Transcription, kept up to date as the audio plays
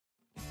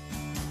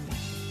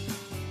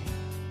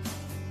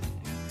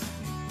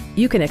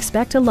You can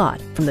expect a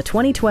lot from the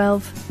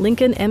 2012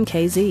 Lincoln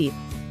MKZ.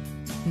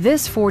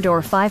 This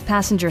four-door,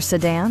 five-passenger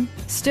sedan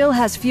still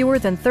has fewer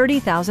than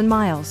 30,000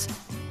 miles.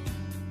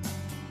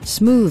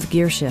 Smooth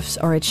gear shifts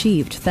are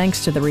achieved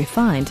thanks to the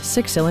refined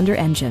six-cylinder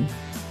engine,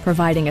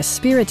 providing a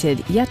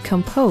spirited yet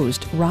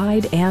composed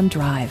ride and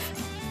drive.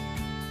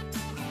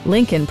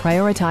 Lincoln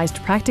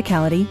prioritized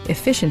practicality,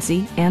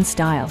 efficiency, and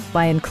style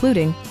by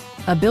including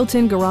a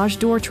built-in garage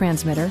door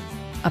transmitter,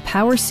 a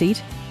power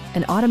seat,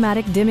 an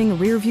automatic dimming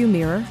rearview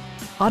mirror,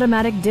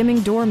 automatic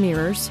dimming door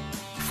mirrors,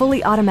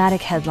 fully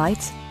automatic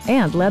headlights,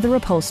 and leather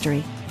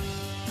upholstery.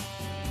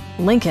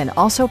 Lincoln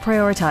also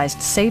prioritized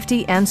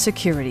safety and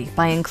security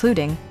by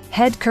including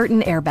head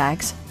curtain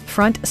airbags,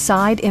 front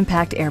side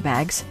impact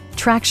airbags,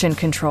 traction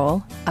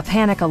control, a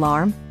panic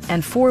alarm,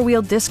 and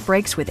four-wheel disc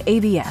brakes with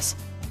ABS.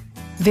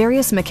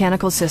 Various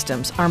mechanical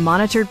systems are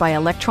monitored by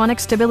electronic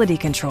stability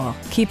control,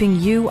 keeping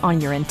you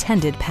on your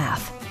intended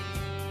path.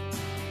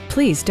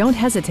 Please don't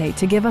hesitate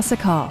to give us a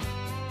call.